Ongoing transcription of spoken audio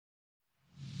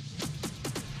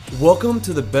Welcome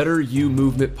to the Better You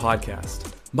Movement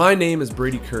podcast. My name is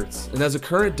Brady Kurtz, and as a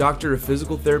current Doctor of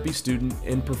Physical Therapy student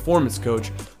and performance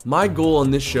coach, my goal on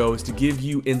this show is to give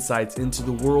you insights into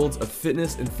the worlds of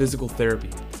fitness and physical therapy.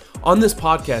 On this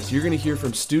podcast, you're going to hear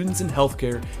from students in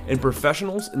healthcare and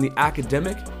professionals in the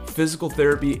academic, physical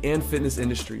therapy, and fitness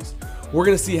industries. We're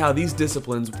going to see how these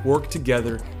disciplines work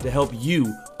together to help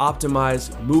you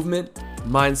optimize movement,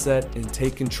 mindset, and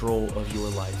take control of your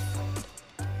life.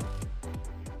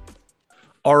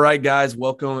 All right, guys,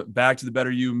 welcome back to the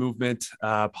Better You Movement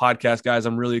podcast, guys.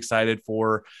 I'm really excited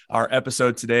for our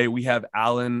episode today. We have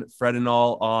Alan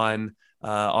Fredendall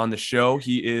on the show.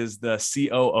 He is the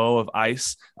COO of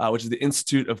ICE, which is the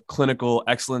Institute of Clinical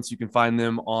Excellence. You can find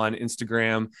them on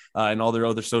Instagram and all their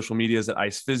other social medias at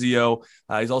ICE Physio.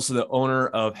 He's also the owner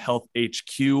of Health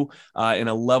HQ and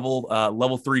a level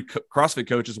 3 CrossFit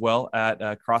coach as well at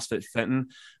CrossFit Fenton.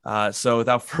 So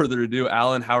without further ado,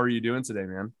 Alan, how are you doing today,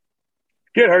 man?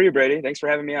 Good. How are you, Brady? Thanks for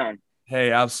having me on.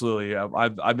 Hey, absolutely.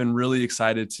 I've been really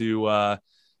excited to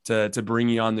bring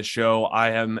you on the show.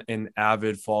 I am an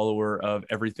avid follower of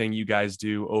everything you guys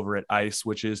do over at ICE,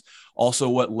 which is also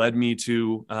what led me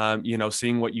to,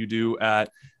 seeing what you do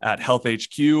at Health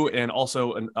HQ and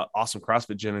also an awesome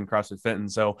CrossFit gym in CrossFit Fenton.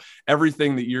 So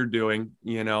everything that you're doing,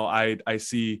 I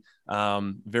see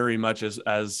very much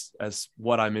as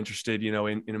what I'm interested,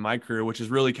 in my career, which is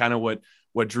really kind of what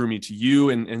drew me to you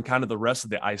and kind of the rest of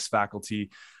the ICE faculty.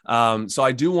 So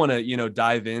I do want to,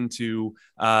 dive into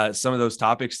some of those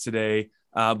topics today.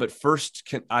 But first,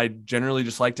 I generally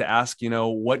just like to ask,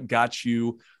 what got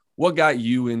you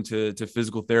into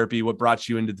physical therapy? What brought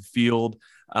you into the field?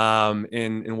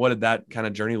 And what did that kind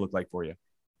of journey look like for you?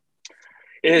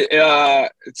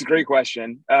 It's a great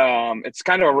question. It's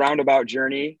kind of a roundabout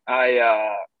journey.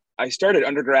 I started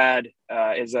undergrad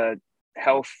as a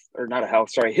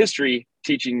history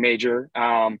teaching major.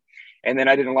 And then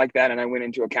I didn't like that. And I went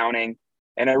into accounting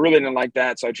and I really didn't like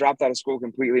that. So I dropped out of school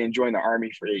completely and joined the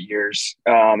Army for 8 years.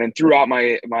 And throughout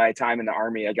my time in the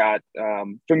Army, I got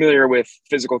familiar with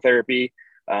physical therapy,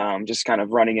 just kind of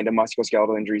running into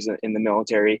musculoskeletal injuries in the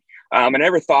military. I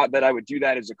never thought that I would do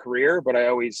that as a career, but I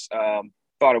always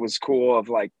thought it was cool of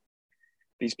like,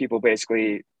 these people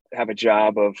basically have a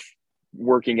job of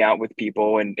working out with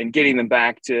people and getting them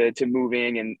back to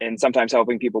moving and sometimes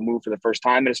helping people move for the first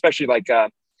time. And especially like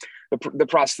the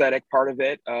prosthetic part of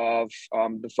it of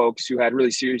the folks who had really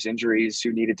serious injuries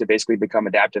who needed to basically become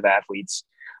adaptive athletes.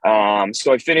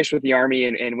 So I finished with the Army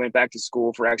and went back to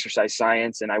school for exercise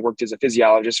science. And I worked as a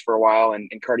physiologist for a while in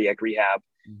cardiac rehab.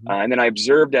 Mm-hmm. And then I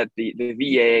observed at the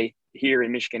VA here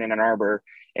in Michigan in Ann Arbor,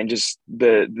 and just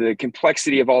the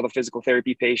complexity of all the physical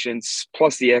therapy patients,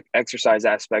 plus the exercise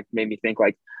aspect made me think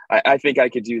like, I think I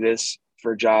could do this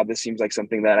for a job. This seems like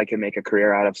something that I can make a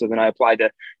career out of. So then I applied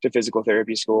to physical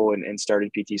therapy school and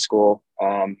started PT school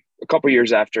a couple of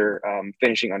years after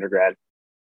finishing undergrad.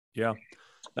 Yeah.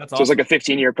 That's awesome. So it's like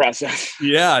a 15-year process.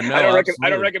 Yeah. No, I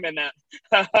don't recommend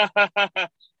that.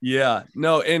 Yeah,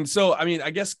 no. And so, I mean, I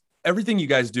guess everything you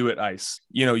guys do at ICE,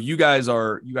 you guys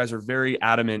are very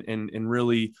adamant and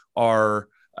really are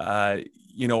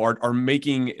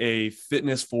making a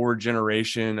fitness forward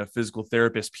generation of physical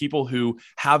therapists, people who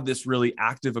have this really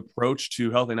active approach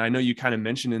to health. And I know you kind of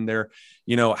mentioned in there,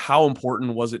 how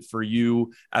important was it for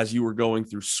you as you were going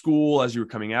through school, as you were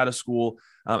coming out of school?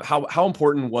 How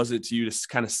important was it to you to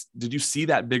kind of, did you see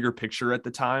that bigger picture at the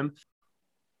time?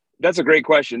 That's a great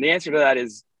question. The answer to that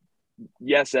is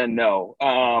yes and no.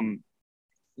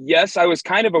 Yes, I was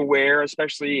kind of aware,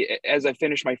 especially as I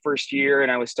finished my first year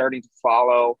and I was starting to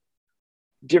follow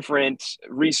different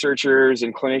researchers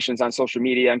and clinicians on social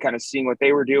media and kind of seeing what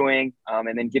they were doing.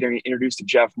 And then getting introduced to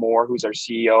Jeff Moore, who's our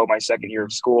CEO, my second year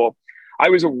of school. I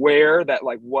was aware that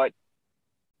like what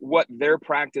their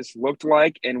practice looked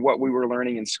like and what we were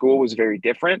learning in school was very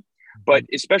different. But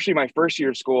especially my first year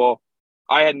of school,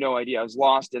 I had no idea. I was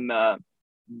lost in the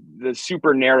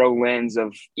super narrow lens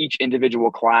of each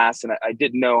individual class. And I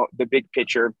didn't know the big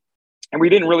picture, and we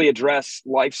didn't really address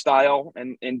lifestyle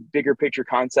and bigger picture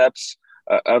concepts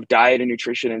of diet and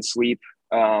nutrition and sleep.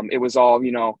 It was all,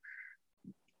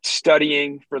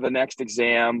 studying for the next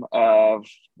exam of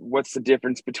what's the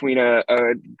difference between a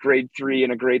grade 3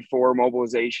 and a grade 4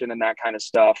 mobilization and that kind of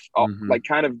stuff, like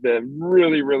kind of the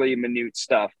really, really minute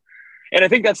stuff. And I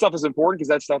think that stuff is important because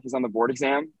that stuff is on the board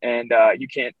exam, and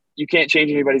you can't change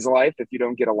anybody's life if you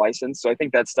don't get a license. So I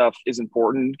think that stuff is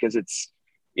important because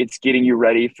it's getting you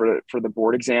ready for the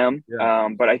board exam. Yeah.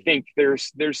 But I think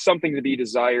there's something to be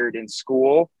desired in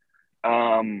school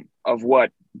of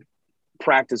what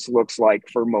practice looks like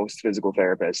for most physical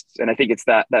therapists. And I think it's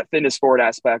that fitness forward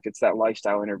aspect. It's that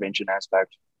lifestyle intervention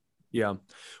aspect. Yeah.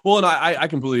 Well, and I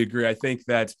completely agree. I think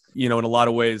that, in a lot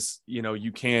of ways,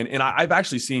 you can, and I've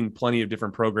actually seen plenty of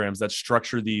different programs that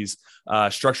structure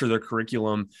their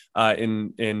curriculum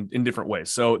in different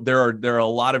ways. So there are a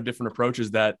lot of different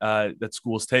approaches that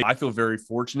schools take. I feel very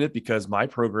fortunate because my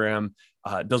program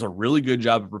does a really good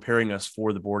job of preparing us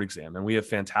for the board exam. And we have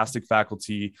fantastic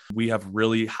faculty. We have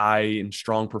really high and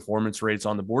strong performance rates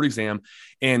on the board exam.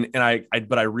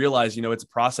 But I realize, it's a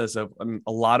process of,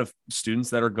 a lot of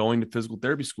students that are going to physical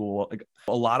therapy school, like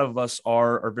a lot of us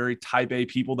are very type A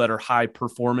people that are high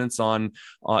performance on,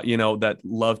 that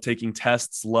love taking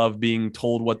tests, love being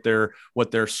told what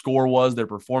their score was, their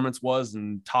performance was,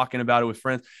 and talking about it with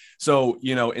friends. So,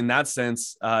 in that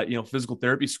sense, physical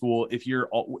therapy school,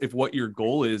 if what your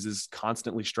goal is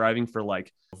constantly striving for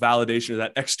like validation of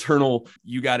that external,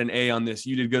 you got an A on this,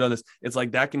 you did good on this. It's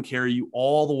like that can carry you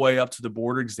all the way up to the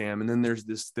board exam. And then there's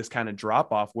this kind of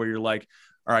drop off where you're like,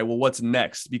 all right, well, what's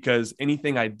next? Because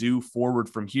anything I do forward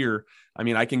from here,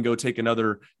 I can go take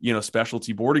another,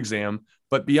 specialty board exam,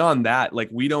 but beyond that, like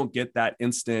we don't get that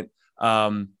instant,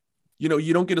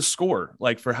 you don't get a score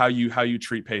like for how you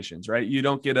treat patients, right? You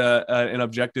don't get an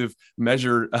objective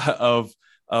measure of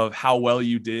how well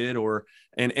you did,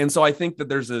 and so I think that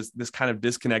there's this kind of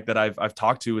disconnect that I've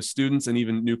talked to with students and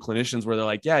even new clinicians where they're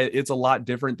like, yeah, it's a lot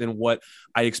different than what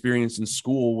I experienced in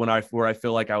school where I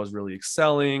feel like I was really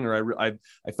excelling, or I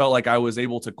felt like I was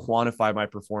able to quantify my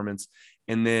performance.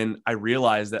 And then I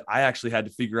realized that I actually had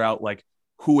to figure out, like,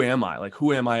 who am I? Like,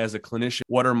 who am I as a clinician?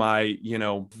 What are my,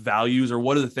 values, or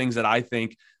what are the things that I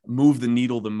think move the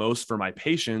needle the most for my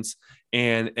patients?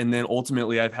 And then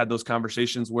ultimately I've had those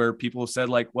conversations where people have said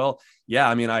like, well, yeah,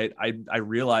 I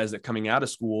realized that coming out of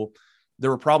school, there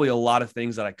were probably a lot of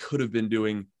things that I could have been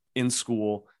doing in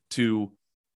school to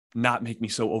not make me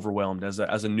so overwhelmed as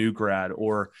a new grad,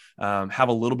 or have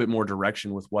a little bit more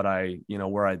direction with what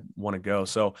where I want to go.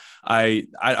 So I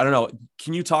don't know.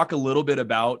 Can you talk a little bit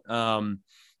about,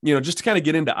 just to kind of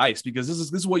get into ICE, because this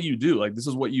is what you do. Like, this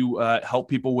is what you help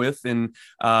people with. And,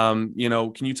 can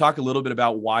you talk a little bit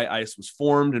about why ICE was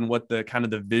formed and what the kind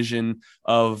of the vision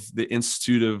of the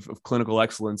Institute of Clinical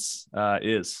Excellence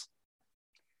is?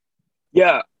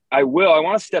 Yeah, I will. I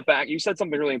want to step back. You said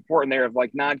something really important there of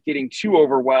like not getting too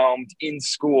overwhelmed in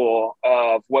school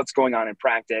of what's going on in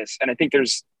practice. And I think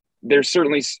there's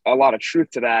certainly a lot of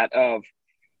truth to that, of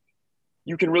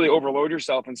you can really overload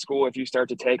yourself in school if you start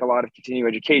to take a lot of continuing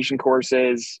education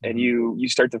courses and you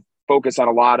start to focus on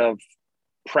a lot of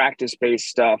practice-based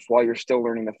stuff while you're still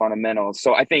learning the fundamentals.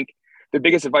 So I think the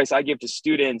biggest advice I give to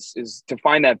students is to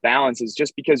find that balance. Is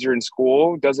just because you're in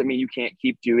school doesn't mean you can't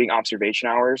keep doing observation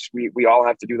hours. We all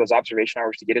have to do those observation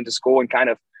hours to get into school. And kind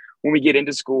of when we get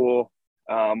into school,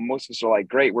 most of us are like,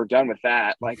 great, we're done with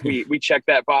that. Like we checked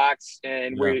that box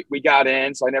and we got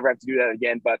in, so I never have to do that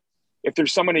again. But if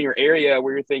there's someone in your area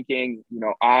where you're thinking,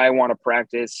 I want to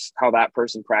practice how that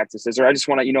person practices, or I just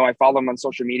want to, I follow them on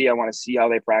social media, I want to see how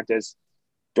they practice,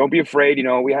 don't be afraid.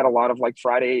 We had a lot of like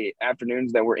Friday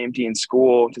afternoons that were empty in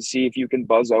school to see if you can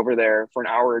buzz over there for an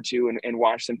hour or two and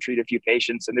watch them treat a few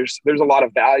patients. And there's a lot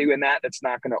of value in that. That's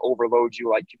not going to overload you,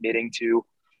 like committing to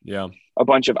a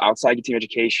bunch of outside continuing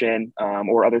education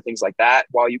or other things like that,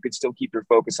 while you could still keep your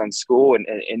focus on school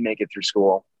and make it through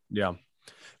school. Yeah.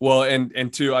 Well,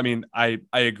 and two, I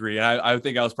agree. And I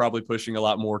think I was probably pushing a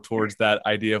lot more towards that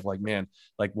idea of like, man,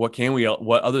 like what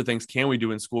other things can we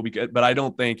do in school? But I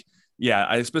don't think,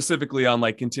 I specifically on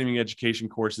like continuing education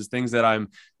courses, things that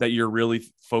you're really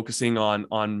focusing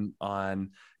on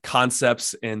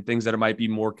concepts and things that might be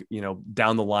more,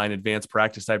 down the line, advanced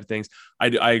practice type of things.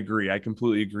 I agree. I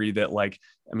completely agree that like,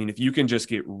 if you can just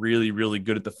get really, really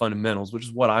good at the fundamentals, which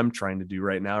is what I'm trying to do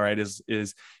right now, right,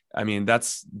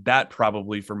 that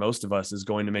probably for most of us is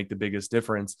going to make the biggest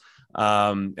difference.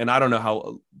 And I don't know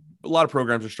how a lot of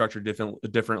programs are structured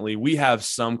differently. We have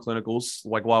some clinicals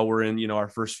like while we're in, our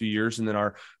first few years, and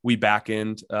then we back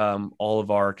end all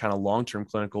of our kind of long-term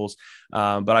clinicals.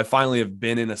 But I finally have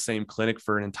been in the same clinic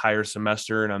for an entire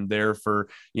semester, and I'm there for,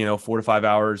 4 to 5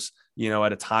 hours,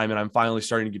 at a time. And I'm finally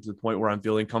starting to get to the point where I'm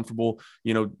feeling comfortable,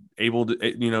 able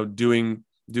to,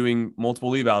 doing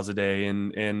multiple evals a day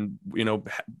and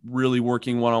really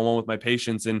working one-on-one with my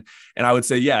patients. And I would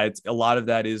say, it's a lot of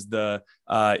that is the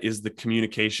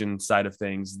communication side of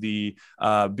things, the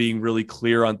being really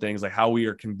clear on things like how we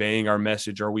are conveying our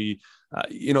message. Are we,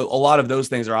 a lot of those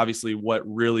things are obviously what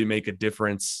really make a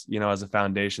difference, as a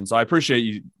foundation. So I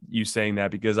appreciate you saying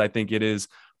that, because I think it is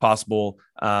possible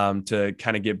to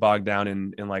kind of get bogged down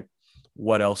in like,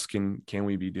 what else can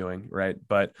we be doing, right?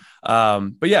 But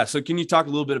yeah, so can you talk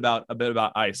a bit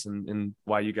about ICE and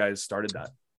why you guys started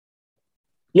that?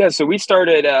 Yeah, so we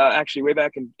started actually way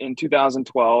back in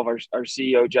 2012. Our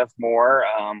CEO, Jeff Moore,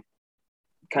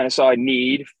 kind of saw a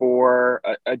need for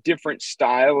a different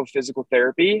style of physical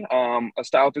therapy, a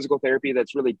style of physical therapy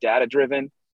that's really data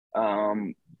driven,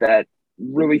 that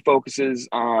really focuses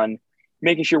on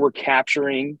making sure we're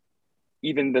capturing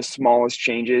even the smallest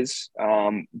changes,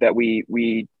 that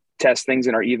we test things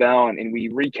in our eval, and we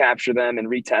recapture them and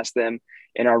retest them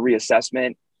in our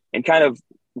reassessment, and kind of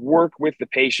work with the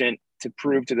patient to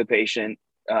prove to the patient,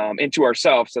 and to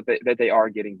ourselves that they are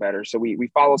getting better. So we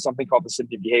follow something called the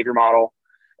symptom behavior model.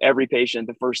 Every patient,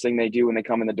 the first thing they do when they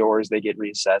come in the door is they get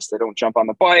reassessed. They don't jump on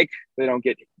the bike. They don't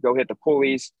go hit the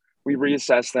pulleys. We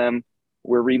reassess them.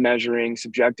 We're remeasuring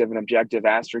subjective and objective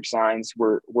asterisk signs.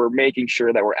 We're making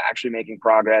sure that we're actually making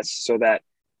progress so that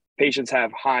patients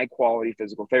have high quality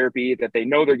physical therapy, that they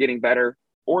know they're getting better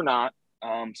or not,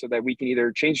 so that we can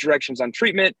either change directions on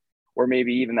treatment, or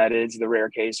maybe even that is the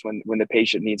rare case when the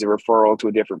patient needs a referral to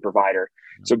a different provider.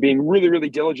 So being really,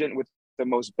 really diligent with the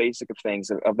most basic of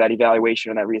things, of that evaluation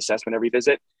and that reassessment every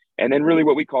visit. And then really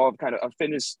what we call kind of a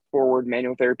fitness forward,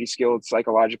 manual therapy skilled,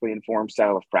 psychologically informed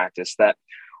style of practice. That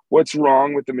what's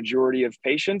wrong with the majority of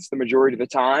patients, the majority of the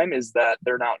time, is that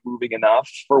they're not moving enough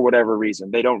for whatever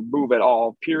reason. They don't move at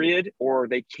all, period, or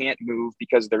they can't move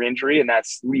because of their injury. And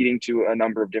that's leading to a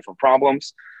number of different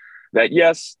problems. That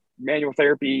yes, manual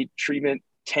therapy treatment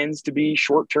tends to be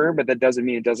short term, but that doesn't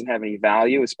mean it doesn't have any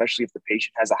value, especially if the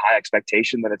patient has a high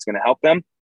expectation that it's going to help them.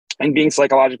 And being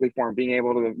psychologically formed, being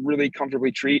able to really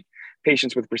comfortably treat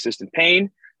patients with persistent pain,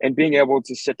 and being able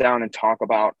to sit down and talk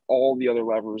about all the other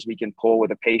levers we can pull with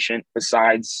a patient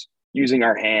besides using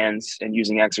our hands and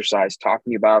using exercise,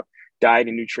 talking about diet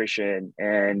and nutrition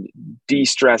and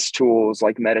de-stress tools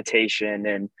like meditation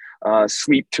and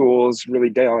sleep tools,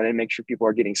 really dial in and make sure people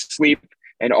are getting sleep,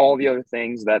 and all the other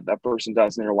things that a person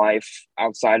does in their life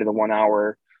outside of the 1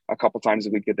 hour a couple times a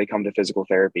week that they come to physical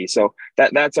therapy. So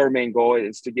that's our main goal,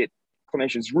 is to get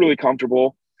clinicians really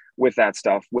comfortable with that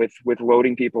stuff, with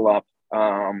loading people up,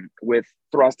 with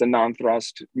thrust and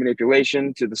non-thrust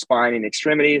manipulation to the spine and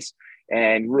extremities,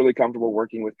 and really comfortable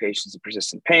working with patients with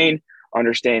persistent pain,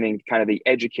 understanding kind of the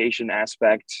education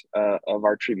aspect of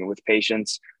our treatment with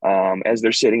patients, as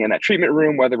they're sitting in that treatment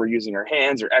room, whether we're using our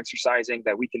hands or exercising,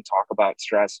 that we can talk about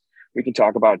stress, we can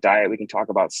talk about diet, we can talk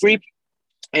about sleep.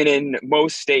 And in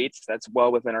most states, that's well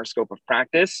within our scope of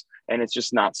practice. And it's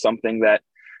just not something that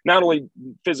not only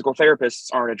physical therapists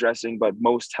aren't addressing, but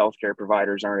most healthcare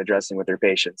providers aren't addressing with their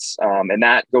patients. And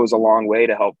that goes a long way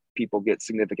to help people get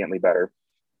significantly better.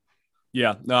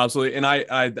 Yeah, no, absolutely. And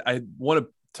I want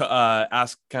to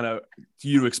ask kind of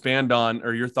you to expand on,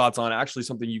 or your thoughts on actually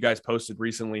something you guys posted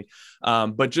recently.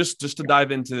 But just to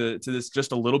dive into this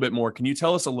just a little bit more, can you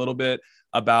tell us a little bit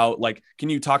about, like, can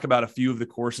you talk about a few of the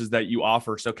courses that you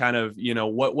offer? So kind of,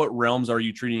 what realms are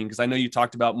you treating? Because I know you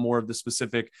talked about more of the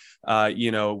specific,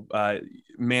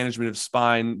 management of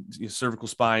spine, cervical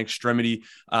spine, extremity.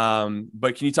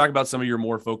 But can you talk about some of your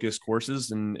more focused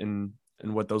courses and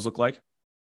what those look like?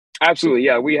 Absolutely.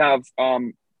 Yeah. We have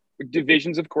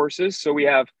divisions of courses. So we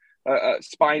have a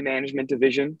spine management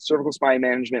division, cervical spine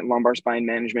management, lumbar spine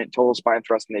management, total spine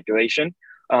thrust manipulation.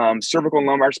 Cervical and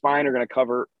lumbar spine are going to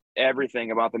cover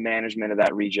everything about the management of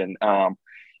that region.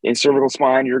 In cervical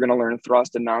spine, you're going to learn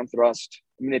thrust and non-thrust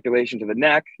manipulation to the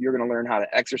neck. You're going to learn how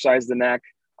to exercise the neck.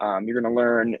 You're going to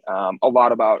learn a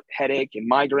lot about headache and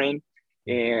migraine.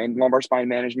 In lumbar spine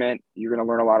management, you're going to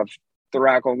learn a lot of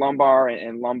thoracolumbar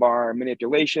and lumbar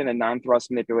manipulation and non-thrust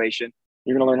manipulation.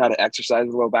 You're going to learn how to exercise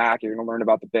the low back. You're going to learn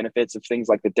about the benefits of things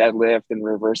like the deadlift and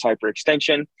reverse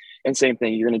hyperextension. And same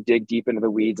thing, you're going to dig deep into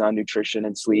the weeds on nutrition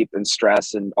and sleep and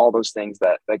stress and all those things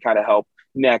that kind of help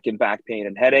neck and back pain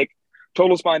and headache.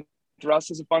 Total spine thrust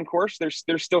is a fun course.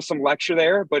 There's still some lecture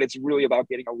there, but it's really about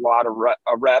getting a lot of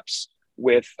reps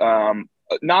with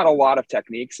not a lot of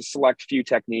techniques, a select few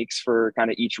techniques for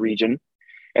kind of each region.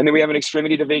 And then we have an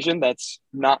extremity division that's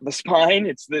not the spine.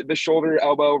 It's the shoulder,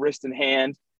 elbow, wrist, and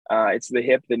hand. It's the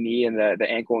hip, the knee, and the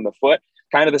ankle and the foot.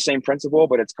 Kind of the same principle,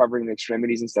 but it's covering the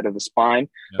extremities instead of the spine.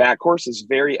 Yeah. That course is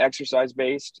very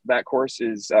exercise-based. That course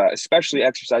is especially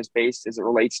exercise-based as it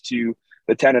relates to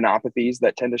the tendinopathies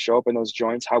that tend to show up in those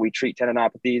joints, how we treat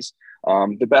tendinopathies,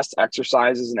 the best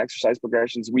exercises and exercise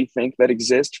progressions we think that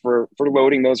exist for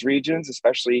loading those regions,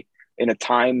 especially in a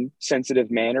time-sensitive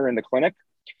manner in the clinic.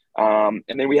 And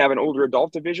then we have an older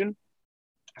adult division.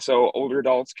 So older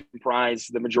adults comprise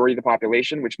the majority of the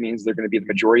population, which means they're going to be the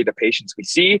majority of the patients we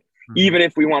see. Mm-hmm. Even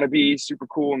if we want to be super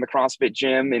cool in the CrossFit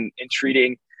gym and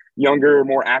treating younger,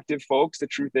 more active folks, the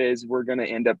truth is we're going to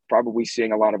end up probably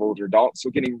seeing a lot of older adults. So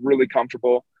getting really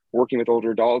comfortable working with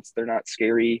older adults. They're not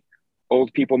scary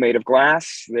old people made of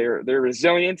glass. They're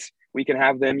resilient. We can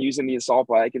have them using the assault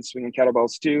bike and swinging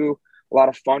kettlebells too. A lot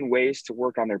of fun ways to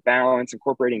work on their balance,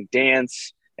 incorporating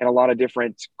dance and a lot of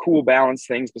different cool balance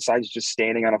things besides just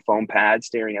standing on a foam pad,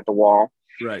 staring at the wall.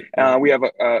 Right. We have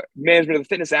a management of the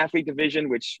fitness athlete division,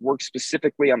 which works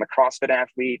specifically on the CrossFit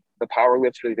athlete, the power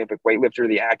lifter, the Olympic weightlifter,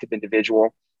 the active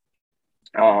individual.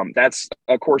 That's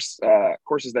courses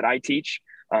that I teach.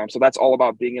 So that's all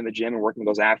about being in the gym and working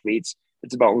with those athletes.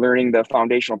 It's about learning the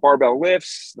foundational barbell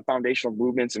lifts, the foundational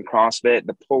movements in CrossFit,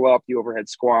 the pull up, the overhead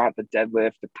squat, the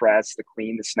deadlift, the press, the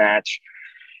clean, the snatch,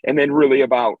 and then really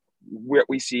about what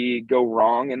we see go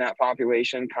wrong in that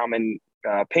population, common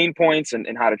pain points and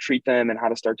how to treat them, and how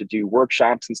to start to do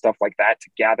workshops and stuff like that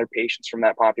to gather patients from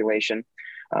that population.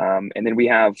 And then we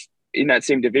have in that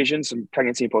same division some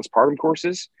pregnancy and postpartum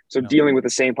courses. So dealing with the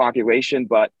same population,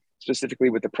 but specifically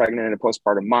with the pregnant and the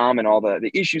postpartum mom and all the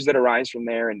issues that arise from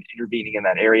there and intervening in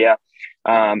that area.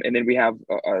 And then we have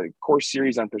a course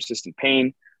series on persistent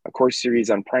pain, a course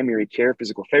series on primary care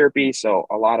physical therapy. So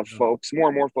a lot of folks, more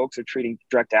and more folks are treating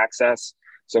direct access.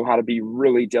 So how to be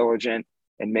really diligent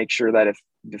and make sure that if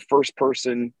the first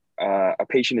person a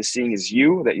patient is seeing is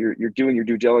you, that you're doing your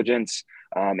due diligence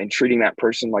and treating that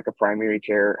person like a primary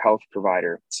care health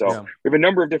provider. So we have a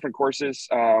number of different courses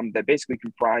that basically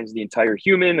comprise the entire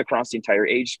human across the entire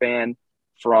age span,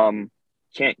 from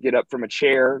can't get up from a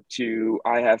chair to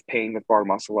I have pain with bar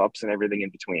muscle ups and everything in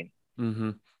between.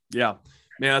 Mm-hmm. Yeah.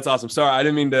 Man, that's awesome. Sorry, I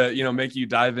didn't mean to, make you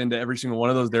dive into every single one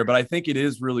of those there, but I think it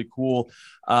is really cool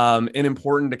and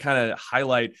important to kind of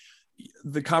highlight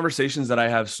the conversations that I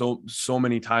have so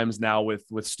many times now with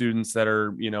students that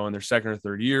are, in their second or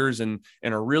third years and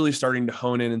are really starting to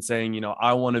hone in and saying,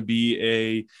 I want to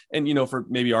be for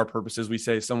maybe our purposes, we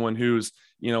say someone who's,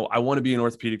 I want to be an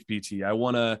orthopedic PT. I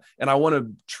want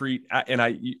to treat, and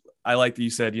I like that you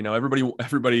said,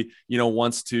 everybody,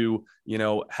 wants to,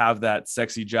 have that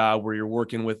sexy job where you're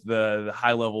working with the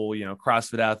high level,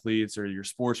 CrossFit athletes or your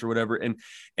sports or whatever. And,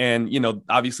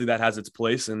 obviously that has its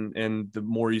place, and the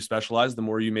more you specialize, the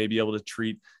more you may be able to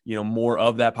treat, more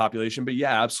of that population. But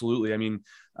yeah, absolutely. I mean,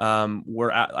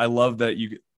 I love that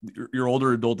your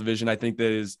older adult division. I think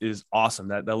that is awesome.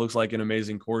 That looks like an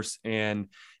amazing course, and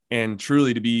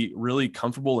truly to be really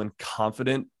comfortable and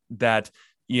confident that,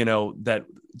 that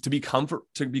to be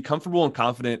comfortable and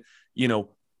confident,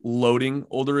 loading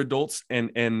older adults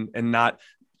and not,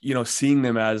 seeing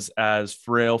them as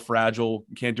frail, fragile,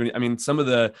 can't do anything. I mean, some of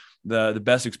the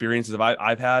best experiences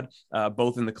I've had,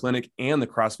 both in the clinic and the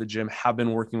CrossFit gym, have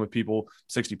been working with people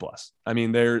 60 plus. I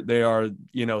mean, they are,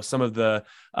 some of the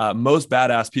most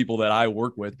badass people that I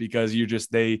work with, because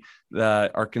they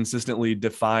are consistently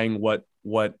defying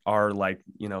what are, like,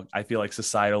 I feel like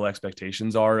societal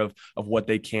expectations are of what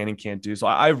they can and can't do. So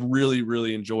I really,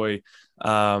 really enjoy,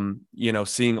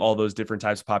 seeing all those different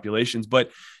types of populations.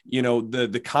 But,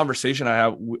 the conversation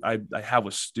I have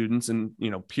with students and,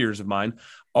 peers of mine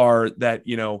are that,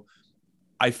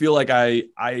 I feel like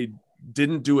I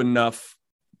didn't do enough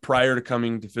prior to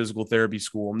coming to physical therapy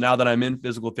school. Now that I'm in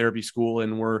physical therapy school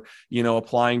and we're,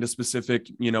 applying to specific,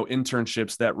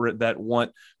 internships that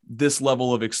want this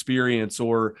level of experience,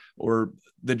 or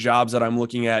the jobs that I'm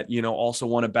looking at, also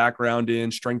want a background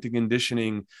in strength and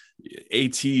conditioning,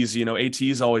 ATs,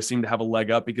 ATs always seem to have a leg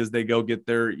up because they go get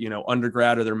their,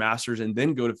 undergrad or their master's and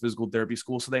then go to physical therapy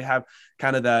school. So they have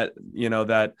kind of that,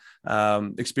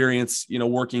 experience,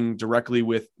 working directly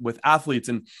with athletes.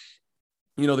 And,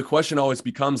 the question always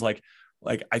becomes like,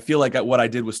 I feel like what I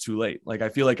did was too late. Like, I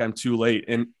feel like I'm too late.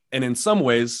 And in some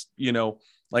ways,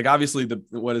 like, obviously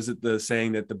the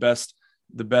saying that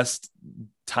the best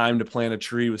time to plant a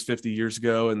tree was 50 years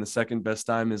ago, and the second best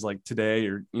time is like today,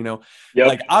 or,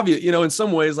 like, obvious, in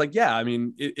some ways, like, yeah, I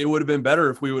mean, it would have been better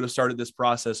if we would have started this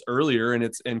process earlier,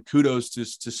 and kudos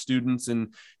to students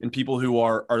and people who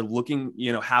are looking,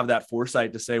 have that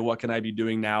foresight to say, what can I be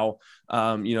doing now,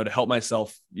 to help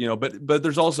myself, but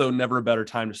there's also never a better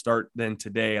time to start than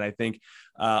today. And I think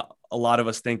a lot of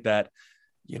us think that,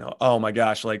 oh my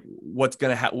gosh, like, what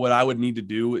I would need to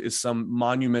do is some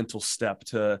monumental step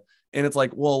and it's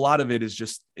like, well, a lot of it is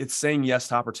just, it's saying yes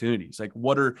to opportunities. Like,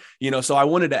 what are, so I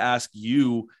wanted to ask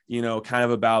you, kind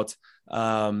of about,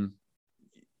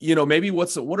 maybe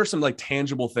what are some, like,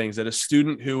 tangible things that a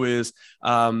student who is,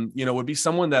 would be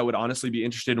someone that would honestly be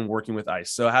interested in working with ICE.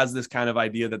 So has this kind of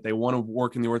idea that they want to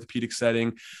work in the orthopedic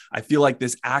setting. I feel like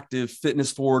this active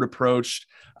fitness forward approach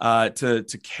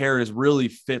to care really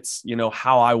fits,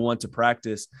 how I want to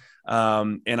practice.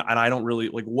 And I don't really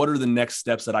like, what are the next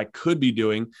steps that I could be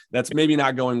doing that's maybe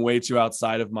not going way too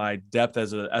outside of my depth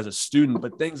as a student,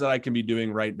 but things that I can be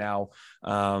doing right now,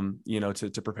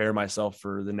 to prepare myself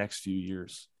for the next few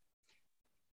years.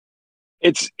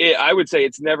 I would say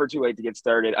it's never too late to get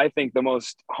started. I think the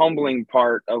most humbling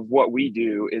part of what we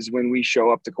do is when we show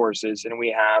up to courses and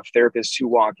we have therapists who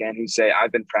walk in who say,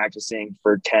 I've been practicing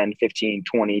for 10, 15,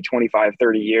 20, 25,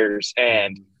 30 years,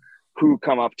 and who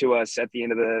come up to us at the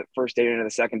end of the first day and the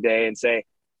second day and say,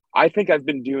 I think I've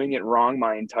been doing it wrong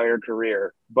my entire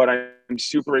career, but I'm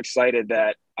super excited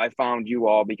that I found you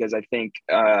all because I think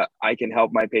I can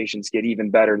help my patients get even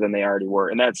better than they already were.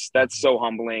 And that's so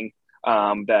humbling,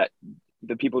 that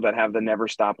the people that have the never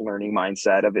stop learning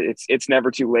mindset of it, it's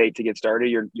never too late to get started.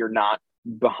 You're not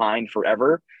behind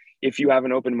forever. If you have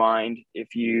an open mind,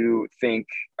 if you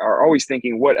are always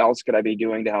thinking, what else could I be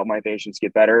doing to help my patients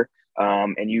get better?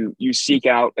 And you seek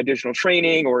out additional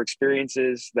training or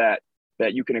experiences that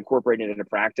you can incorporate into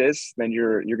practice, then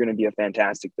you're going to be a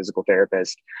fantastic physical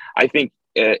therapist. I think,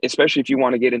 especially if you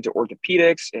want to get into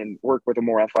orthopedics and work with a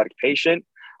more athletic patient,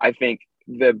 I think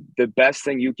the best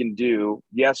thing you can do,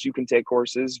 yes, you can take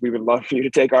courses. We would love for you to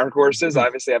take our courses.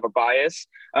 Obviously I have a bias.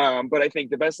 But I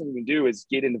think the best thing you can do is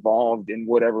get involved in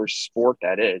whatever sport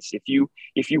that is. If you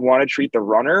want to treat the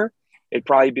runner, it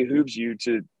probably behooves you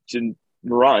to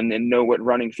run and know what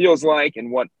running feels like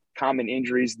and what common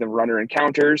injuries the runner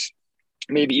encounters,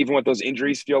 maybe even what those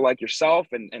injuries feel like yourself,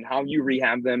 and how you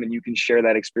rehab them. And you can share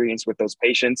that experience with those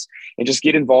patients and just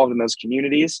get involved in those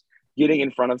communities. Getting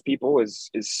in front of people is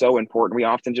so important. We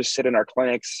often just sit in our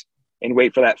clinics and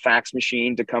wait for that fax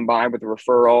machine to come by with a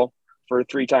referral for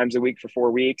 3 times a week for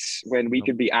 4 weeks, when we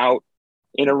could be out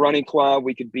in a running club,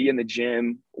 we could be in the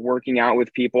gym working out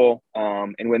with people.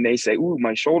 And when they say, ooh,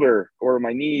 my shoulder or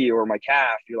my knee or my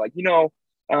calf, you're like,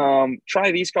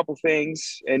 try these couple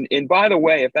things. And by the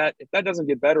way, if that doesn't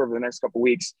get better over the next couple of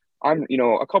weeks, I'm,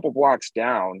 a couple blocks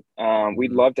down.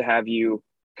 We'd love to have you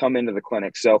come into the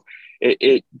clinic. So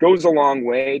it goes a long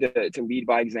way to lead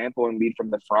by example and lead from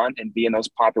the front and be in those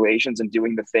populations and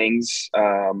doing the things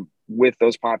with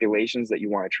those populations that you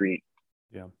want to treat.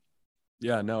 Yeah.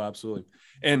 Yeah, no, absolutely.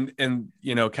 And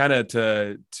kind of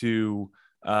to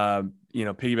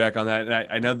piggyback on that. And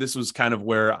I know this was kind of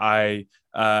where I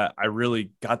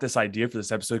really got this idea for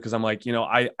this episode, because I'm like,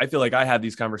 I feel like I had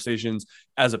these conversations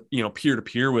as a, peer to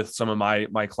peer with some of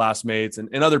my classmates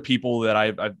and other people that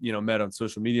I've met on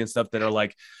social media and stuff that are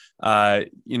like, where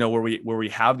we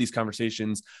have these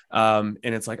conversations, and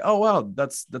it's like, oh, wow,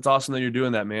 that's awesome that you're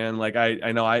doing that, man. Like,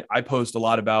 I know I post a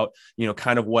lot about,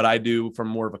 kind of what I do from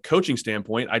more of a coaching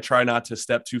standpoint. I try not to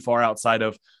step too far outside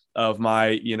of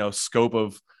my, scope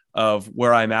of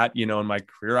where I'm at, in my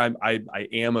career. I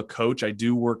am a coach. I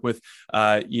do work with,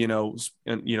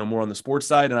 more on the sports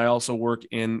side. And I also work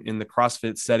in the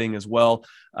CrossFit setting as well.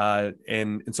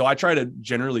 And so I try to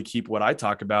generally keep what I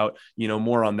talk about,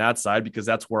 more on that side, because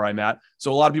that's where I'm at.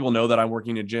 So a lot of people know that I'm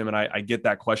working in a gym, and I get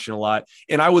that question a lot.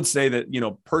 And I would say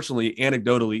that, personally,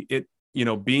 anecdotally,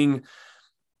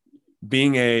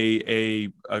 being a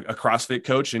CrossFit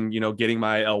coach and, getting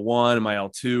my L1 and my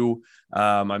L2,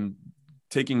 I'm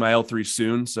taking my L3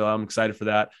 soon, so I'm excited for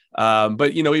that.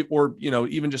 But,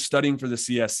 even just studying for the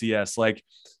CSCS, like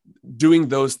doing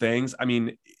those things. I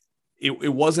mean,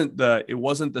 it wasn't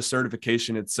the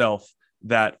certification itself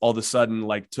that all of a sudden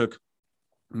like took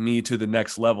me to the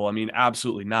next level. I mean,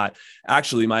 absolutely not.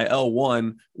 Actually, my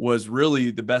L1 was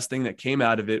really the best thing that came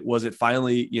out of it. Was it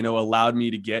finally, allowed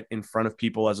me to get in front of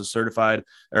people as a certified,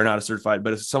 or not a certified,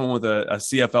 but as someone with a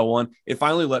CFL1. It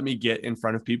finally let me get in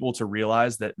front of people to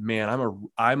realize that, man,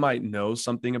 I might know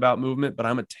something about movement, but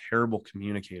I'm a terrible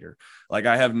communicator. Like,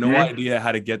 I have no idea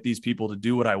how to get these people to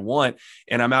do what I want.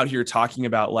 And I'm out here talking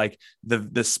about like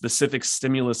the specific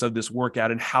stimulus of this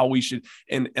workout and how we should,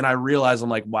 and I realize I'm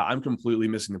like, wow, I'm completely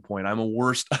missing the point. I'm a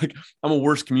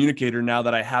worse communicator now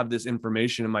that I have this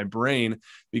information in my brain,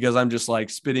 because I'm just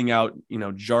like spitting out,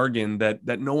 jargon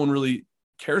that no one really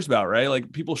cares about, right?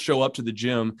 Like, people show up to the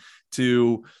gym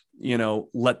to,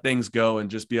 let things go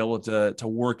and just be able to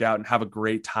work out and have a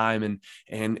great time.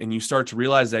 And you start to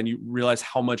realize that, and you realize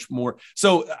how much more.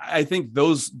 So I think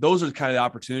those are the kind of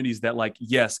opportunities that, like,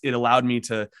 yes, it allowed me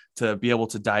to be able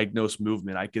to diagnose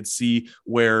movement. I could see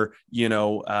where,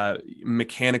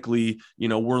 mechanically,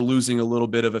 we're losing a little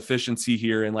bit of efficiency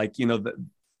here. And like,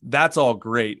 that's all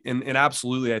great. And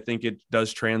absolutely, I think it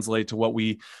does translate to what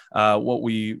I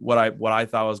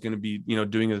thought I was going to be,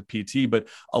 doing as a PT. But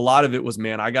a lot of it was,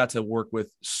 man, I got to work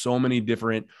with so many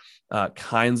different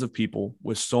kinds of people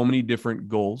with so many different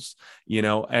goals,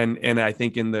 and I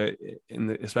think in the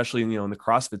especially in the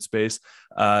CrossFit space,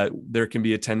 there can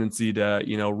be a tendency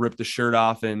to rip the shirt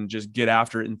off and just get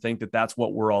after it and think that that's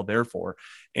what we're all there for.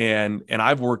 And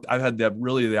I've had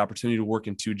the opportunity to work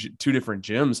in two different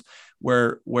gyms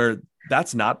where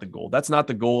that's not the goal. That's not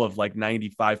the goal of like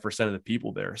 95% of the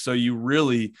people there. So you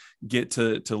really get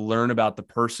to learn about the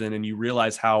person, and you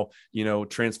realize how,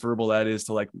 transferable that is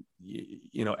to, like,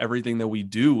 everything that we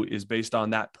do is based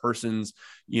on that person's,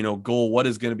 goal. What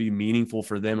is going to be meaningful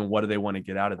for them and what do they want to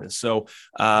get out of this? So,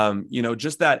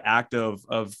 just that act of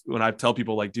when I tell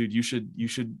people, like, dude, you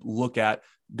should look at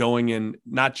going and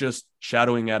not just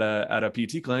shadowing at a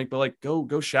PT clinic, but like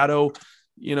go shadow,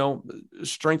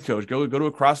 strength coach, go to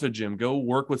a CrossFit gym, go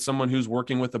work with someone who's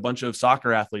working with a bunch of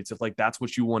soccer athletes, if like that's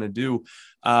what you want to do,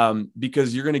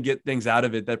 because you're going to get things out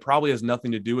of it that probably has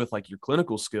nothing to do with like your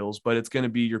clinical skills, but it's going to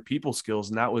be your people skills.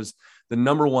 And that was the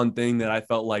number one thing that I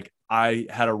felt like I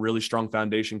had a really strong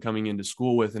foundation coming into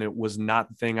school with. And it was not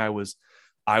the thing I was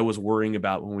worrying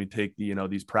about when we take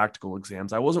these practical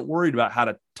exams. I wasn't worried about how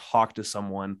to talk to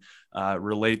someone,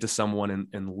 relate to someone,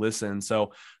 and listen.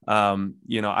 So,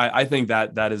 I think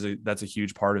that's a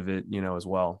huge part of it, as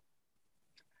well.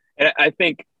 And I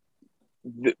think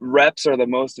the reps are the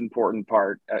most important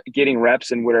part. Getting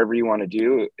reps in whatever you want to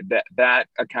do, that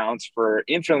accounts for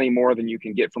infinitely more than you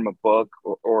can get from a book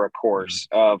or a course.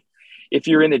 If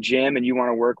you're in the gym and you want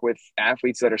to work with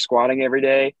athletes that are squatting every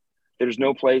day, there's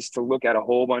no place to look at a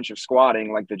whole bunch of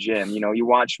squatting like the gym. You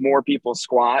watch more people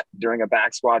squat during a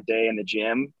back squat day in the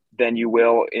gym than you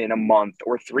will in a month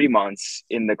or 3 months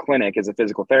in the clinic as a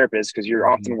physical therapist, because you're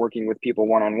often working with people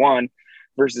one-on-one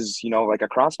versus, like a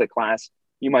CrossFit class.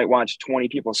 You might watch 20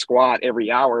 people squat every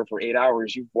hour for 8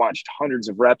 hours. You've watched hundreds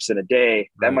of reps in a day.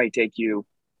 That might take you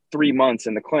 3 months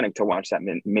in the clinic to watch that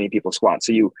many people squat.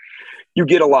 So you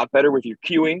get a lot better with your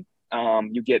cueing.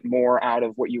 You get more out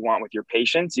of what you want with your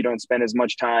patients. You don't spend as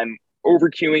much time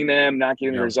over cueing them, not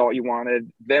getting the result you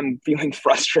wanted, them feeling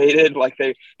frustrated, like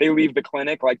they leave the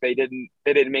clinic like they didn't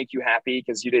make you happy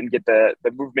because you didn't get the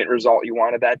movement result you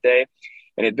wanted that day.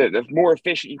 And the more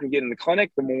efficient you can get in the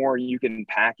clinic, the more you can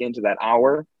pack into that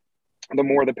hour, the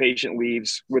more the patient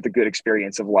leaves with a good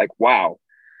experience of like, wow,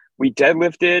 we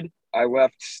deadlifted. I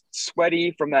left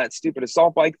sweaty from that stupid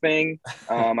assault bike thing.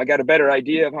 I got a better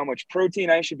idea of how much protein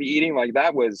I should be eating. Like,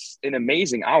 that was an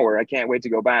amazing hour. I can't wait to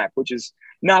go back, which is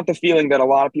not the feeling that a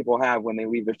lot of people have when they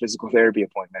leave their physical therapy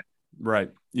appointment.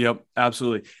 Right. Yep.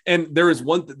 Absolutely. And this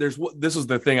is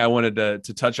the thing I wanted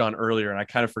to touch on earlier, and I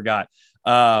kind of forgot.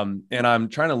 And I'm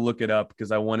trying to look it up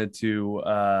because I wanted to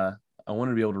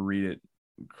be able to read it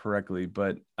correctly,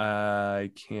 but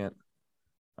I can't.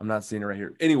 I'm not seeing it right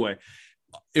here. Anyway,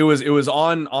 it was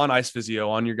on Ice Physio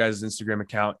on your guys' Instagram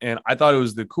account, and I thought it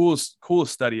was the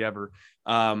coolest study ever.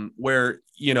 Where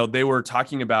they were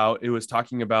talking about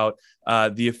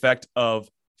the effect of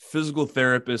physical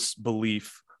therapists'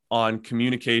 belief on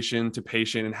communication to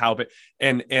patient and how,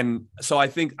 and so I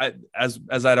think as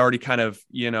I'd already kind of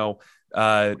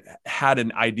had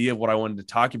an idea of what I wanted to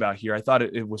talk about here. I thought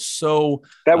it was so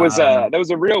that was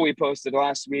a reel we posted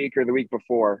last week or the week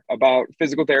before about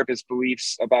physical therapists'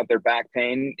 beliefs about their back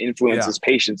pain influences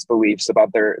patients' beliefs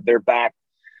about their back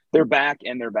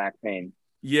and their back pain.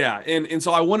 Yeah. And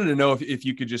so I wanted to know if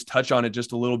you could just touch on it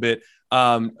just a little bit,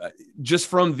 just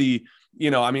from the,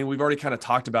 we've already kind of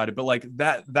talked about it, but like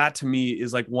that to me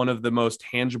is like one of the most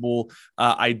tangible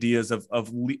ideas of,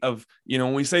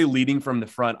 when we say leading from the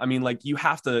front, I mean, like you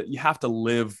have to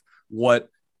live what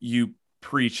you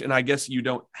preach. And I guess you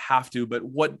don't have to, but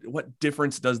what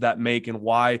difference does that make? And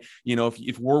why,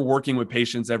 if we're working with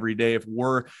patients every day, if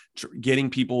we're getting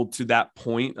people to that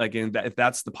point, like, and if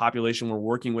that's the population we're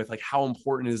working with, like how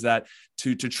important is that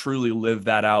to truly live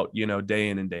that out, day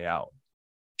in and day out?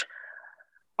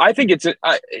 I think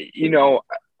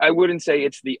I wouldn't say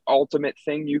it's the ultimate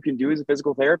thing you can do as a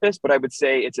physical therapist, but I would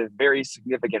say it's a very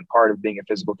significant part of being a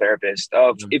physical therapist.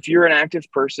 If you're an active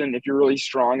person, if you're really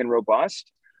strong and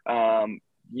robust,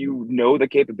 the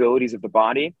capabilities of the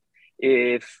body.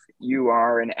 If you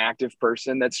are an active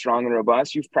person that's strong and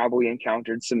robust, you've probably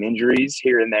encountered some injuries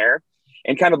here and there.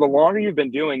 And kind of the longer you've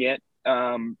been doing it,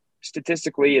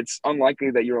 statistically, it's unlikely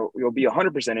that you'll be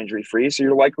 100% injury free. So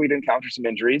you're likely to encounter some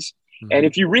injuries. Mm-hmm. And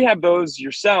if you rehab those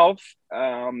yourself,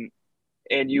 and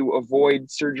you avoid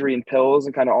surgery and pills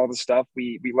and kind of all the stuff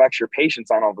we lecture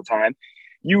patients on all the time,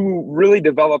 you really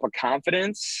develop a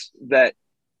confidence that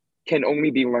can only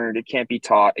be learned. It can't be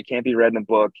taught. It can't be read in a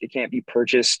book. It can't be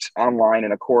purchased online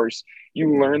in a course.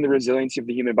 You learn the resiliency of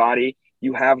the human body.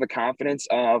 You have the confidence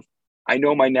of, I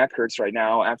know my neck hurts right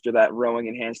now after that rowing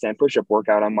and handstand push-up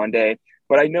workout on Monday,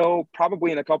 but I know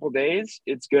probably in a couple of days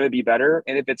it's going to be better.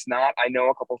 And if it's not, I know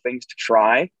a couple of things to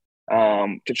try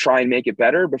and make it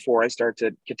better before I start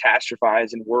to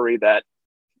catastrophize and worry that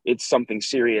it's something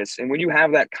serious. And when you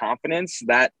have that confidence,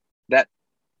 that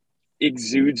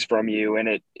exudes from you,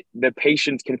 and the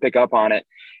patients can pick up on it,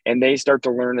 and they start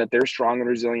to learn that they're strong and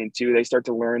resilient too. They start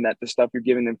to learn that the stuff you're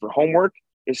giving them for homework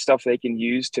is stuff they can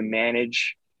use to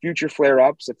manage future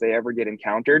flare-ups if they ever get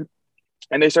encountered.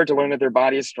 And they start to learn that their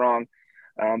body is strong.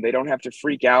 They don't have to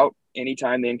freak out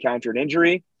anytime they encounter an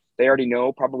injury. They already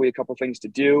know probably a couple things to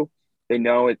do. They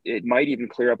know it might even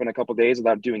clear up in a couple days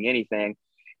without doing anything.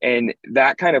 And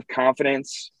that kind of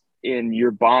confidence in your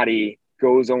body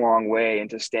goes a long way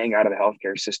into staying out of the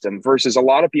healthcare system, versus a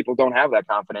lot of people don't have that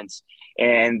confidence,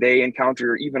 and they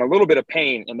encounter even a little bit of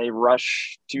pain and they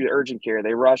rush to urgent care.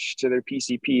 They rush to their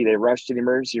PCP. They rush to the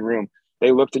emergency room.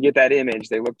 They look to get that image.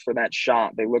 They look for that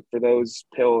shot. They look for those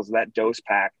pills, that dose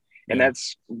pack. And Yeah.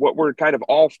 that's what we're kind of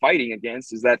all fighting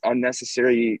against, is that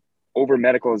unnecessary over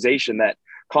medicalization that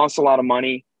costs a lot of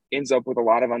money, ends up with a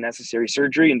lot of unnecessary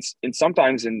surgery, and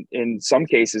sometimes in some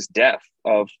cases death.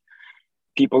 Of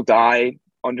people die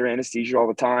under anesthesia all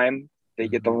the time. They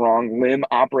get the wrong limb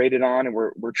operated on, and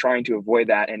we're trying to avoid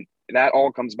that. And that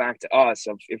all comes back to us.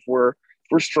 Of if we're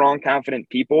strong, confident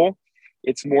people,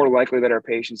 it's more likely that our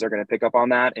patients are going to pick up on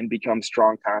that and become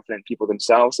strong, confident people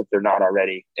themselves if they're not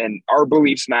already. And our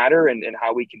beliefs matter, and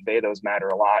how we convey those matter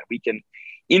a lot. We can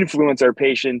influence our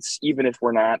patients even if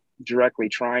we're not directly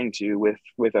trying to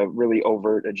with a really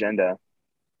overt agenda.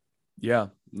 Yeah,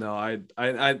 no, I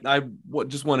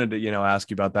just wanted to, ask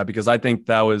you about that, because I think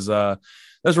that's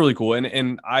really cool.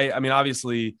 And I mean,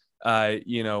 obviously,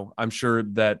 I'm sure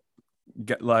that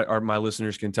my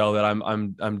listeners can tell that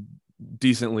I'm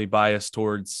decently biased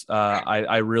towards,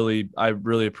 I really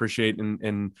appreciate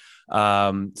and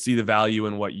see the value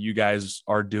in what you guys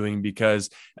are doing, because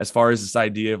as far as this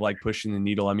idea of like pushing the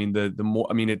needle, I mean, the more,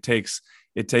 I mean, it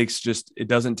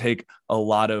doesn't take a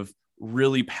lot of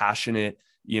really passionate,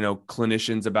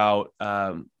 clinicians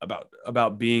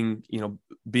about being,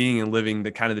 being and living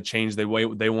the kind of the change they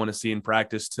want to see in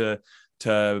practice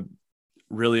to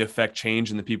really affect change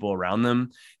in the people around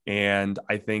them. And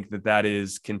I think that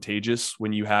is contagious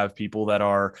when you have people that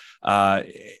are,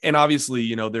 and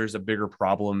obviously, there's a bigger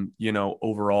problem,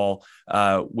 overall,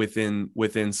 within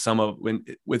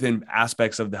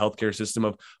aspects of the healthcare system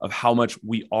of how much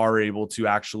we are able to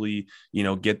actually,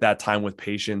 get that time with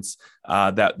patients,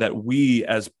 that we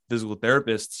as physical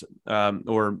therapists,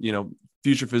 or,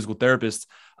 future physical therapists,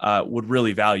 would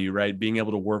really value, right? Being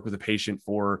able to work with a patient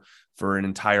for an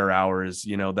entire hour is,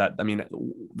 that, I mean,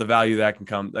 the value that can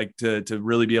come, like to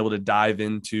really be able to dive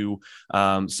into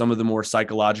some of the more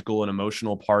psychological and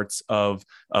emotional parts of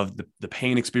the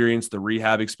pain experience, the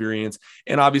rehab experience.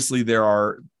 And obviously there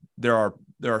are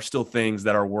still things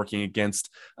that are working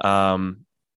against,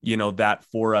 that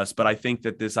for us. But I think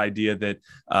that this idea that,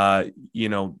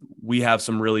 we have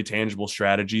some really tangible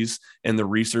strategies, and the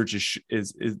research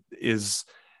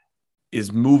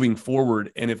is moving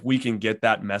forward. And if we can get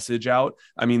that message out,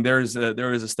 I mean, there is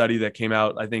a study that came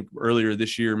out, I think earlier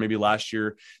this year, maybe last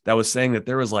year, that was saying that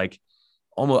there was like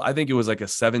I think it was like a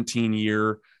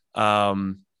 17-year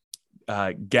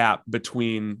gap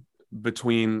between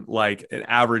like an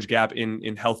average gap in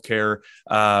healthcare,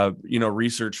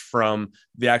 research, from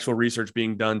the actual research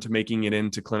being done to making it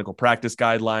into clinical practice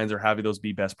guidelines or having those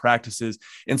be best practices.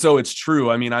 And so it's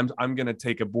true. I mean, I'm going to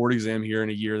take a board exam here in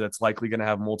a year that's likely going to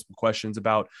have multiple questions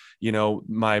about,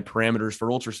 my parameters for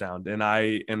ultrasound.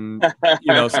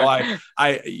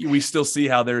 So we still see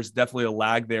how there's definitely a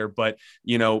lag there, but,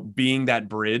 being that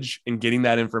bridge and getting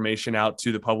that information out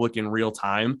to the public in real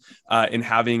time, and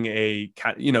having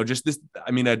just this, I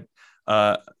mean,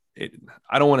 I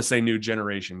don't want to say new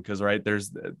generation, because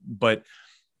but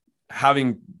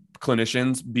having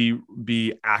clinicians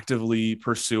be actively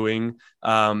pursuing,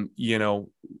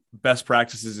 best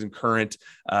practices in current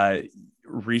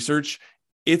research.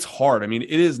 It's hard. I mean, it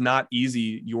is not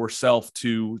easy yourself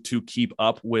to keep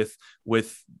up with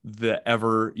the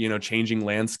ever, changing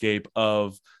landscape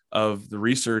of the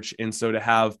research. And so to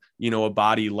have, a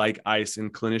body like ICE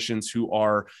and clinicians who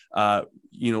are,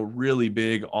 really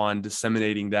big on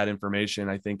disseminating that information,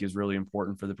 I think is really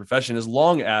important for the profession, as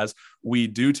long as we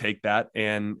do take that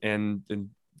and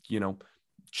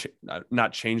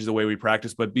not change the way we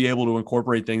practice, but be able to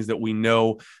incorporate things that we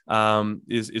know,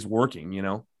 is working,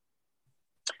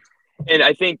 And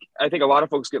I think a lot of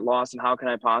folks get lost in how can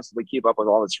I possibly keep up with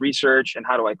all this research and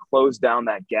how do I close down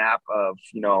that gap of,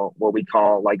 what we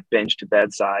call like bench to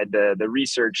bedside, the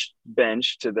research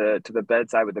bench to the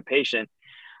bedside with the patient.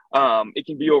 It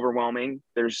can be overwhelming.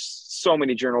 There's so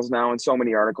many journals now and so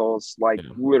many articles, like Yeah.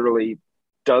 literally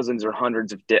dozens or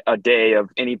hundreds a day of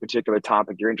any particular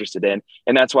topic you're interested in.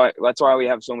 And that's why we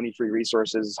have so many free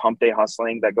resources. Hump Day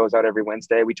Hustling that goes out every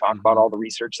Wednesday. We talk about Mm-hmm. all the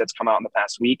research that's come out in the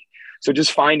past week. So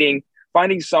just finding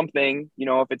something,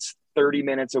 if it's 30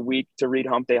 minutes a week to read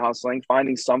Hump Day Hustling,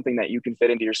 finding something that you can fit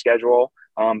into your schedule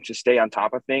to stay on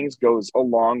top of things goes a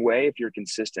long way if you're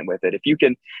consistent with it. If you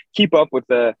can keep up with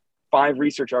the 5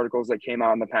 research articles that came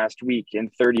out in the past week in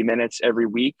 30 minutes every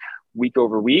week, week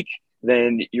over week,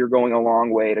 then you're going a long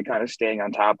way to kind of staying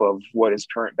on top of what is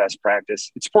current best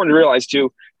practice. It's important to realize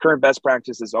too, current best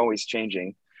practice is always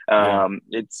changing. Yeah.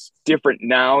 It's different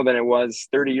now than it was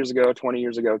 30 years ago, 20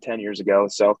 years ago, 10 years ago.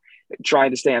 So trying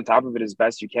to stay on top of it as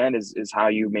best you can is how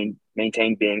you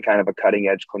maintain being kind of a cutting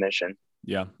edge clinician.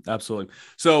 Yeah, absolutely.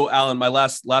 So, Alan, my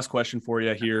last question for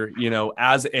you here,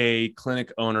 as a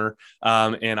clinic owner,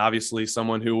 and obviously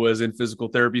someone who was in physical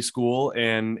therapy school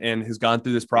and has gone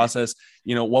through this process,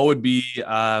 what would be,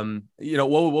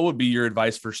 what would be your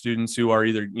advice for students who are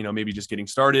either, maybe just getting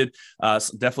started?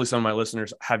 Definitely some of my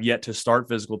listeners have yet to start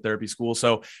physical therapy school.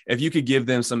 So if you could give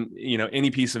them some, any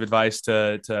piece of advice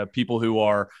to people who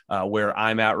are where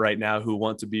I'm at right now, who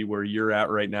want to be where you're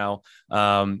at right now,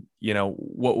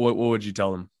 what would you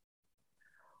tell them?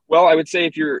 Well, I would say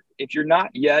if you're not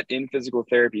yet in physical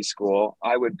therapy school,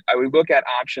 I would look at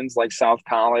options like South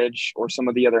College or some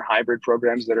of the other hybrid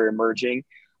programs that are emerging.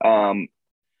 Um,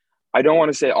 I don't want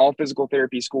to say all physical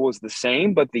therapy school is the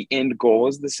same, but the end goal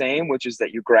is the same, which is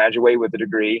that you graduate with a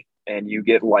degree and you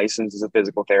get licensed as a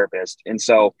physical therapist. And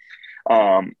so,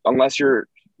 unless you're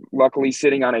luckily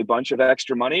sitting on a bunch of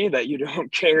extra money that you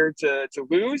don't care to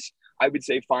lose, I would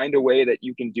say find a way that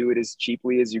you can do it as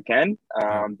cheaply as you can,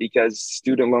 Yeah. because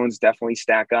student loans definitely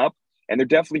stack up and they're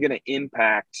definitely going to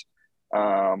impact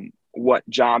what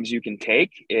jobs you can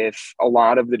take if a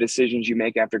lot of the decisions you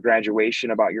make after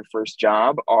graduation about your first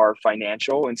job are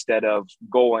financial instead of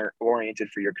goal oriented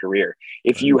for your career.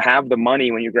 If Right. you have the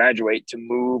money when you graduate to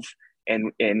move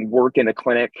and work in a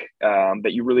clinic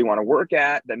that you really want to work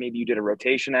at, that maybe you did a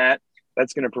rotation at,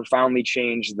 that's going to profoundly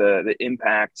change the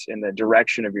impact and the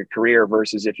direction of your career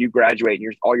versus if you graduate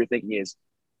and all you're thinking is,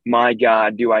 my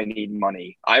God, do I need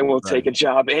money? I will take Right. a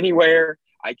job anywhere.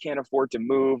 I can't afford to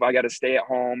move. I got to stay at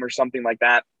home or something like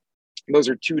that. Those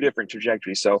are two different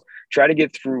trajectories. So try to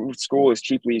get through school as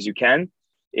cheaply as you can.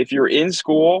 If you're in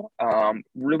school,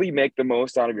 really make the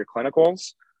most out of your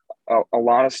clinicals. A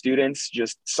lot of students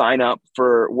just sign up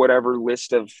for whatever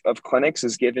list of clinics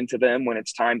is given to them when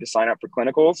it's time to sign up for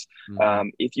clinicals. Mm-hmm.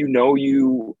 If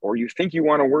you or you think you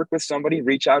want to work with somebody,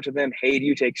 reach out to them. Hey, do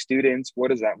you take students? What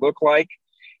does that look like?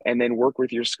 And then work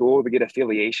with your school to get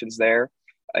affiliations there.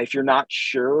 If you're not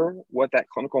sure what that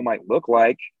clinical might look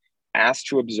like, ask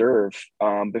to observe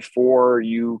before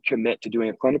you commit to doing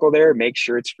a clinical there. Make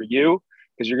sure it's for you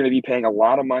because you're going to be paying a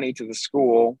lot of money to the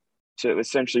school to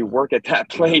essentially work at that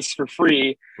Yeah. place for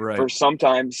free for Right.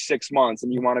 sometimes 6 months.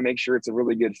 And you want to make sure it's a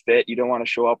really good fit. You don't want to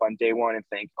show up on day one and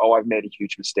think, oh, I've made a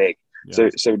huge mistake. Yeah.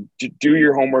 So do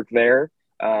your homework there,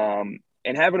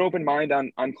 and have an open mind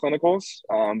on clinicals.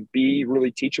 Be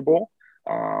really teachable.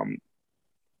 Um,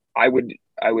 I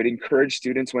would encourage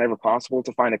students whenever possible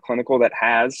to find a clinical that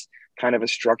has kind of a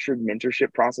structured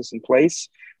mentorship process in place.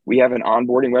 We have an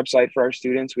onboarding website for our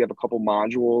students. We have a couple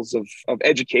modules of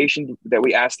education that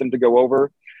we ask them to go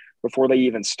over before they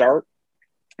even start.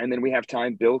 And then we have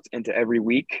time built into every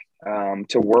week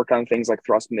to work on things like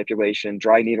thrust manipulation,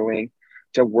 dry needling,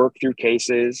 to work through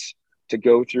cases, to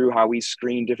go through how we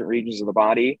screen different regions of the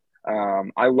body.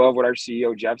 I love what our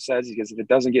CEO, Jeff, says, because if it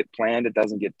doesn't get planned, it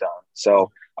doesn't get done.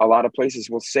 So a lot of places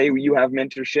will say you have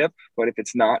mentorship, but if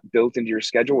it's not built into your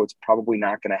schedule, it's probably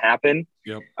not going to happen.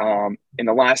 Yep. And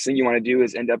the last thing you want to do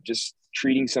is end up just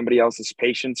treating somebody else's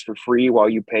patients for free while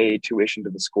you pay tuition to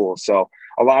the school. So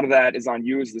a lot of that is on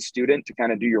you as the student to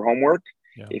kind of do your homework.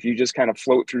 Yeah. If you just kind of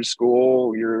float through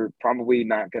school, you're probably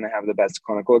not going to have the best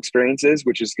clinical experiences,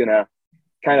 which is going to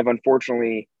kind of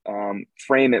unfortunately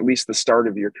frame at least the start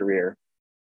of your career.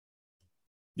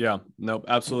 Yeah, no,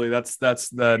 absolutely. That's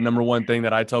the number one thing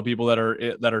that I tell people that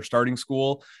are starting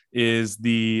school is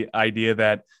the idea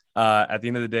that at the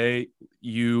end of the day,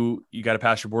 you got to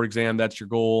pass your board exam. That's your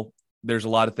goal. there's a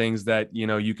lot of things that,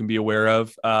 you can be aware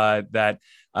of that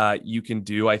you can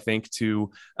do, I think,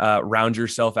 to round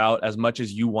yourself out as much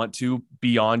as you want to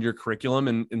beyond your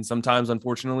curriculum. And sometimes,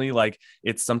 unfortunately, like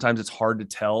sometimes it's hard to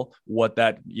tell what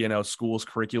that, school's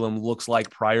curriculum looks like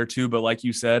prior to. But like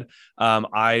you said,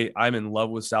 I'm in love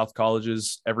with South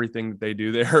College's everything that they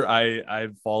do there.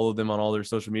 I've followed them on all their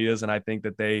social medias, and I think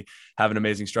that they have an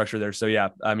amazing structure there. So yeah,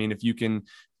 I mean, if you can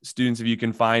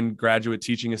find graduate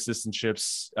teaching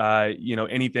assistantships,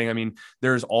 anything, I mean,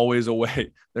 there's always a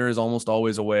way, there is almost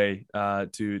always a way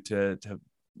to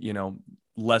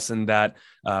lessen that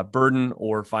burden,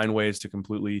 or find ways to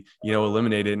completely,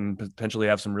 eliminate it, and potentially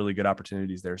have some really good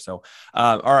opportunities there. So,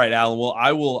 all right, Alan, well,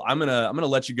 I'm going to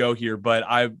let you go here, but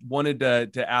I wanted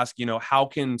to ask, how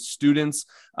can students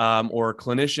or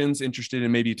clinicians interested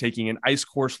in maybe taking an ICE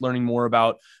course, learning more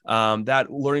about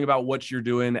learning about what you're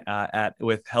doing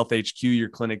with Health HQ, your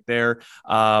clinic there,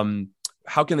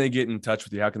 how can they get in touch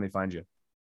with you? How can they find you?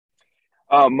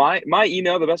 My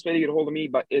email, the best way to get a hold of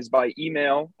me is by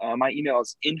email. My email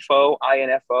is info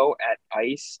at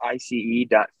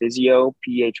ice.physio, physio.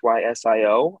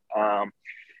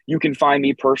 You can find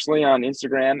me personally on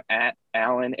Instagram at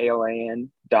Alan,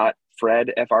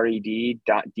 Fred,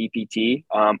 FRED.DPT.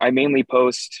 I mainly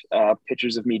post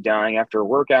pictures of me dying after a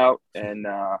workout, and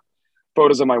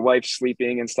photos of my wife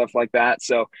sleeping and stuff like that.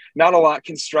 So not a lot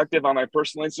constructive on my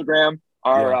personal Instagram.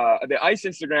 The ICE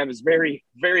Instagram is very,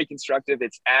 very constructive.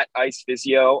 It's at ICE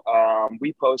Physio.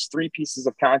 We post 3 pieces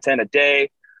of content a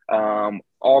day,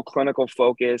 all clinical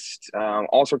focused,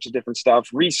 all sorts of different stuff,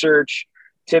 research,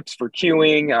 tips for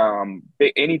queuing,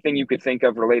 anything you could think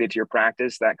of related to your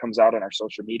practice that comes out on our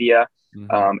social media.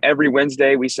 Mm-hmm. Every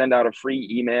Wednesday, we send out a free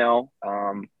email.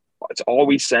 It's all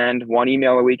we send, 1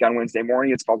 email a week on Wednesday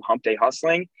morning. It's called Hump Day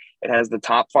Hustling. It has the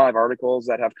top 5 articles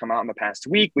that have come out in the past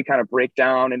week. We kind of break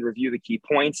down and review the key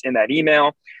points in that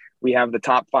email. We have the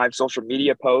top 5 social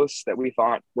media posts that we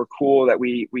thought were cool, that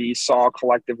we saw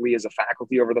collectively as a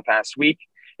faculty over the past week.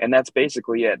 And that's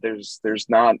basically it. There's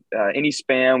not any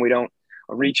spam. We don't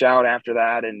reach out after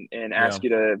that and ask you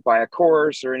to buy a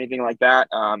course or anything like that.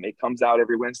 It comes out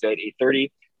every Wednesday at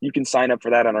 8:30. You can sign up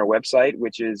for that on our website,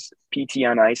 which is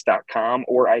ptonice.com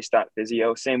or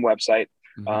ice.physio, same website.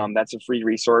 Mm-hmm. That's a free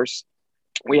resource.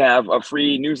 We have a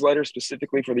free newsletter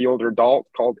specifically for the older adult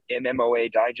called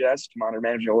MMOA Digest, Modern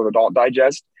Managing Older Adult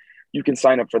Digest. You can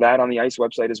sign up for that on the ICE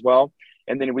website as well.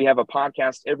 And then we have a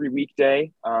podcast every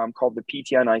weekday called the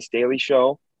PT on ICE Daily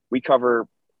Show. We cover,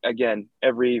 again,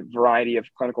 every variety of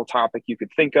clinical topic you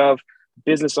could think of: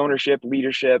 business ownership,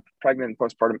 leadership, pregnant and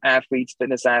postpartum athletes,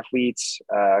 fitness athletes,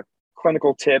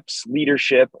 clinical tips,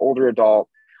 leadership, older adult.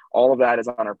 All of that is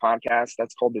on our podcast.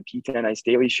 That's called the PT on ICE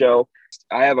Daily Show.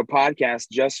 I have a podcast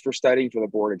just for studying for the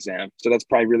board exam. So that's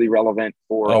probably really relevant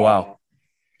for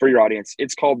your audience.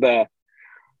 It's called the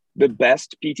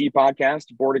Best PT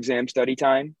Podcast, Board Exam Study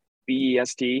Time,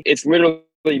 BEST. It's literally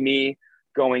me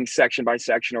going section by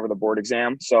section over the board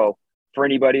exam. So for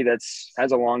anybody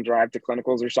has a long drive to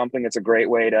clinicals or something, it's a great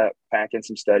way to pack in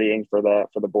some studying for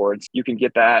the boards. You can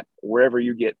get that wherever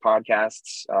you get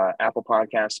podcasts, Apple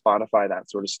Podcasts, Spotify, that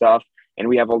sort of stuff. And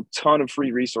we have a ton of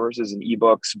free resources and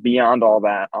ebooks beyond all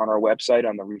that on our website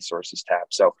on the resources tab.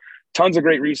 So tons of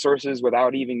great resources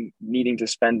without even needing to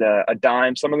spend a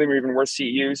dime. Some of them are even worth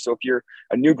CEUs. So if you're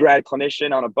a new grad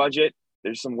clinician on a budget,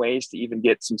 there's some ways to even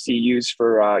get some CEUs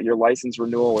for your license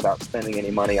renewal without spending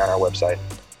any money on our website.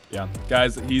 Yeah,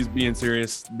 guys, he's being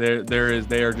serious. They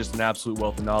are just an absolute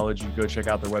wealth of knowledge. You go check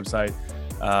out their website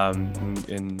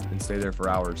and stay there for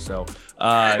hours. So,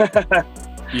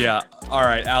 yeah. All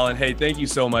right, Alan. Hey, thank you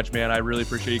so much, man. I really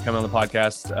appreciate you coming on the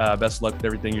podcast. Best of luck with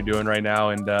everything you're doing right now,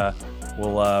 and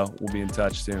we'll be in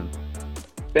touch soon.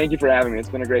 Thank you for having me. It's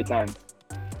been a great time.